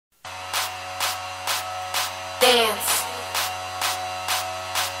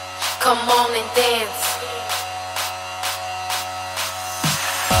come on and dance.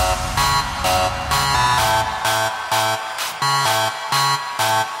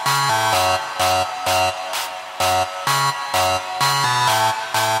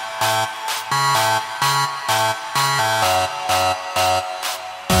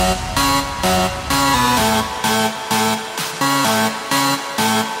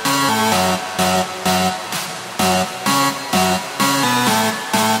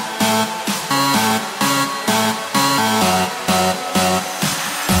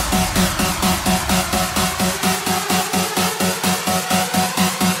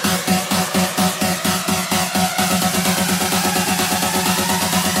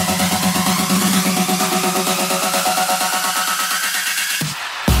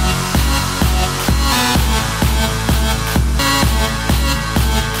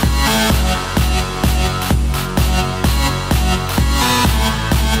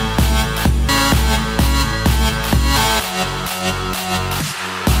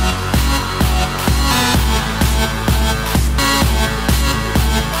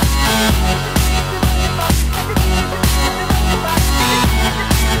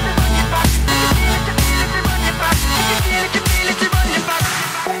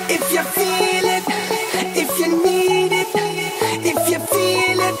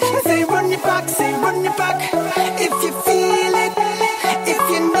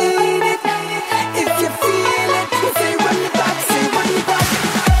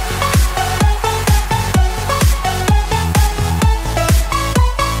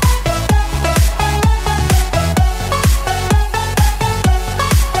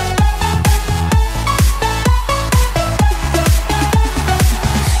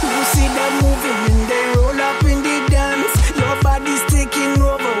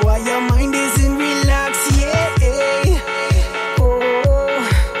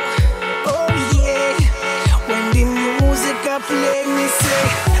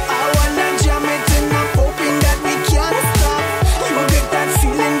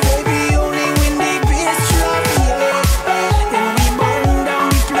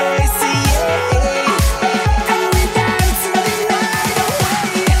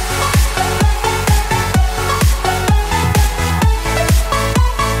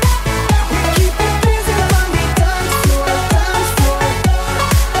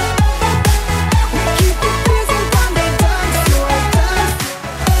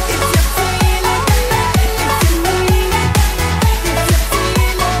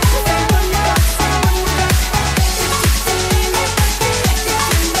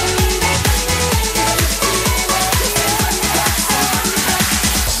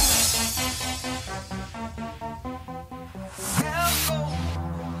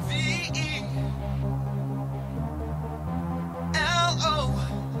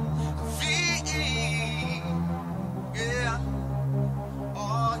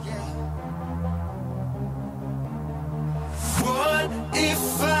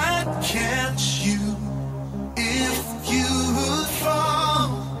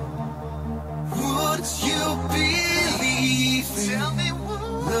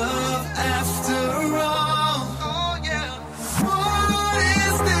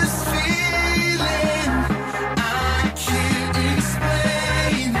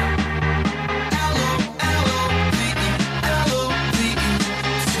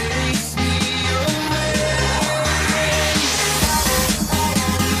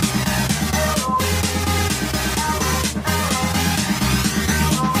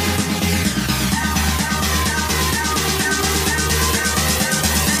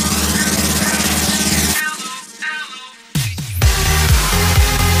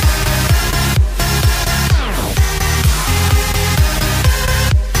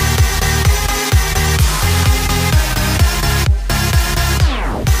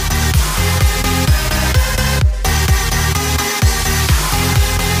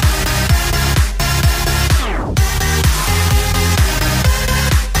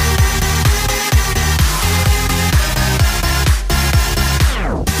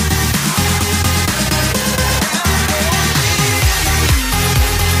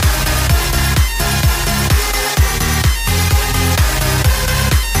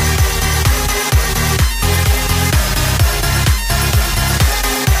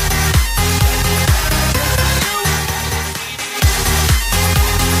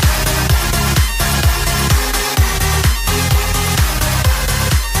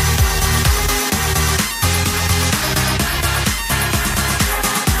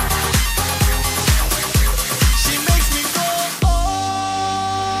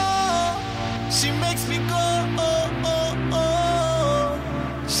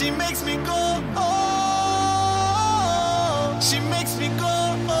 She makes me go, oh. She makes me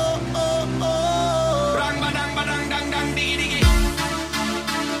go, oh, oh, oh. Bang, badang, badang, dang, dang, diggy, diggy.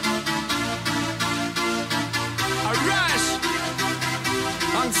 A rush.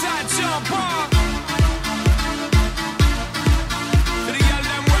 Alongside Sean Paul. To the girl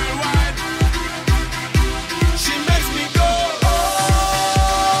them worldwide. She makes me go, oh.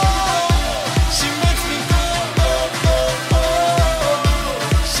 She makes me go, oh, oh, oh.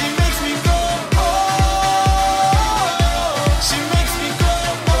 She makes me go, oh. She makes me go,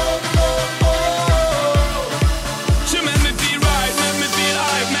 oh, oh, oh. She make me feel right, make me feel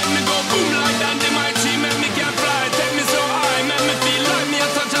high, make me go boom like dynamite. She make me get fly, take me so high, make me feel like me a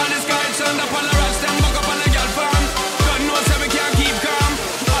touch on the sky. Turn up on the rush, then buck up on the girl farm. God knows that we can't keep calm.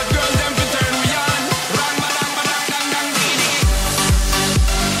 Hot girls them to turn we on. Bang, badang, badang, dang, dang, diggy, diggy.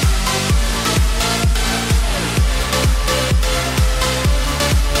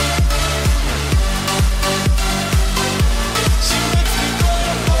 She makes me go,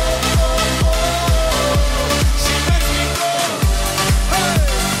 oh, oh, oh. She makes me go, hey.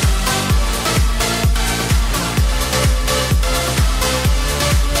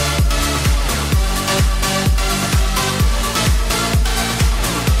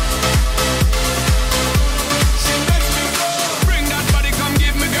 She makes me go. Bring that body, come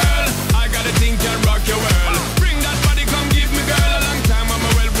give me, girl. I got a thing can rock your world. Bring that body, come give me, girl. A long time I'm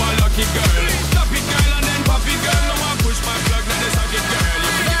a well-born lucky girl. Stop it, girl, and then pop it, girl. No more push my plug, let it suck it, girl.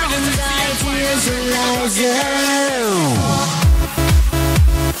 You give me the sexy and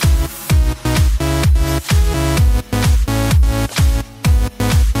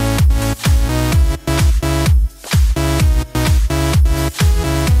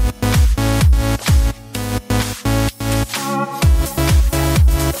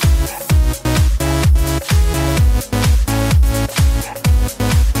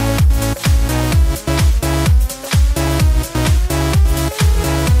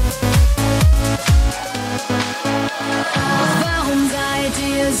Warum seid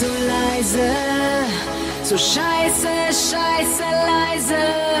ihr so leise? So scheiße, scheiße leise.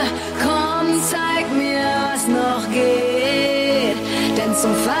 Komm, zeig mir, was noch geht. Denn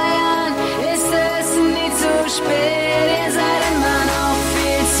zum Feiern ist es nie zu spät. Ihr seid immer noch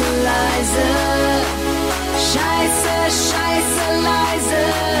viel zu leise. Scheiße, scheiße leise.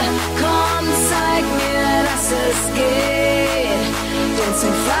 Komm, zeig mir, dass es geht. Denn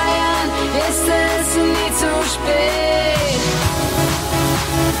zum Feiern ist es nie zu spät.